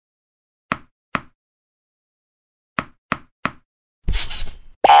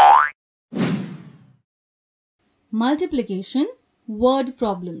Multiplication word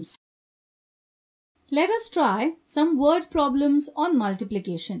problems. Let us try some word problems on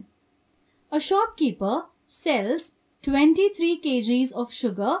multiplication. A shopkeeper sells 23 kgs of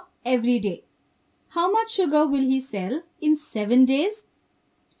sugar every day. How much sugar will he sell in 7 days?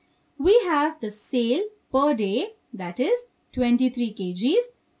 We have the sale per day, that is 23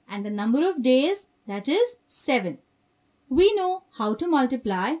 kgs, and the number of days, that is 7. We know how to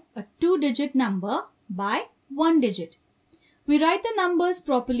multiply a 2-digit number by 1 digit. We write the numbers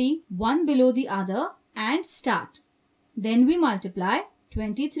properly one below the other and start. Then we multiply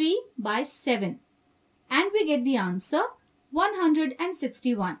 23 by 7 and we get the answer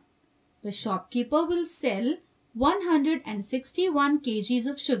 161. The shopkeeper will sell 161 kgs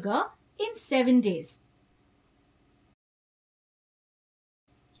of sugar in 7 days.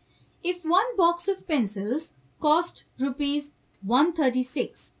 If one box of pencils cost rupees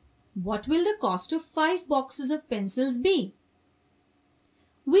 136, what will the cost of 5 boxes of pencils be?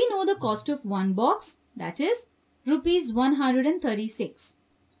 We know the cost of one box, that is rupees 136,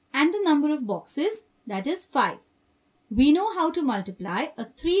 and the number of boxes, that is 5. We know how to multiply a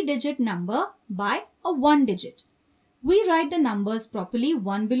 3-digit number by a 1 digit. We write the numbers properly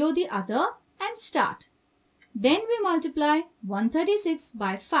one below the other and start. Then we multiply 136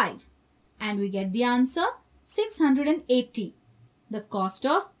 by 5 and we get the answer 680. The cost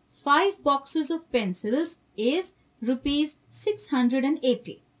of 5 boxes of pencils is rupees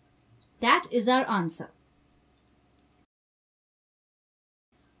 680. That is our answer.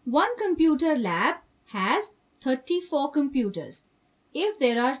 One computer lab has 34 computers. If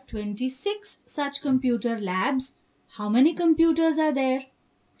there are 26 such computer labs, how many computers are there?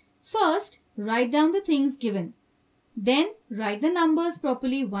 First, write down the things given. Then, write the numbers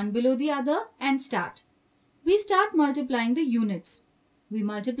properly one below the other and start. We start multiplying the units. We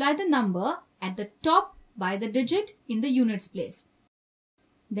multiply the number at the top by the digit in the units place.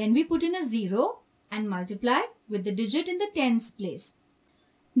 Then we put in a 0 and multiply with the digit in the tens place.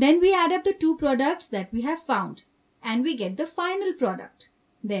 Then we add up the two products that we have found and we get the final product.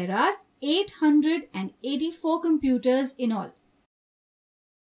 There are 884 computers in all.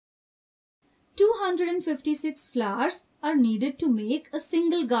 256 flowers are needed to make a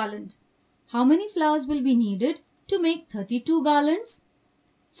single garland. How many flowers will be needed to make 32 garlands?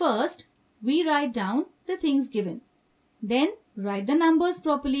 First, we write down the things given. Then, write the numbers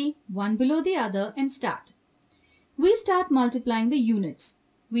properly one below the other and start. We start multiplying the units.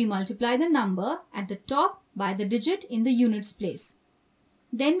 We multiply the number at the top by the digit in the units place.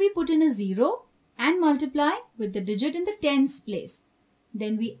 Then we put in a 0 and multiply with the digit in the tens place.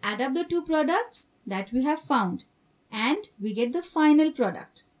 Then we add up the two products that we have found and we get the final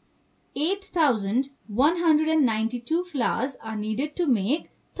product. 8,192 flowers are needed to make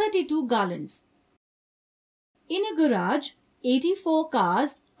 32 garlands. In a garage, 84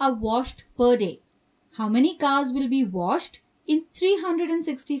 cars are washed per day. How many cars will be washed in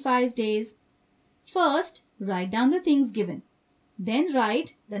 365 days? First, write down the things given. Then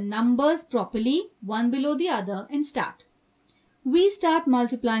write the numbers properly one below the other and start. We start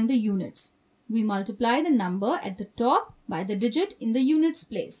multiplying the units. We multiply the number at the top by the digit in the units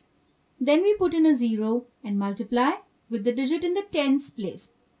place. Then we put in a 0 and multiply with the digit in the tens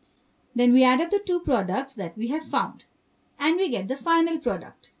place. Then we add up the two products that we have found and we get the final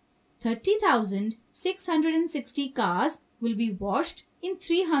product. 30,660 cars will be washed in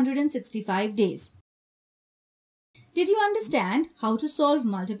 365 days. Did you understand how to solve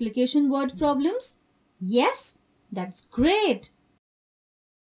multiplication word problems? Yes? That's great!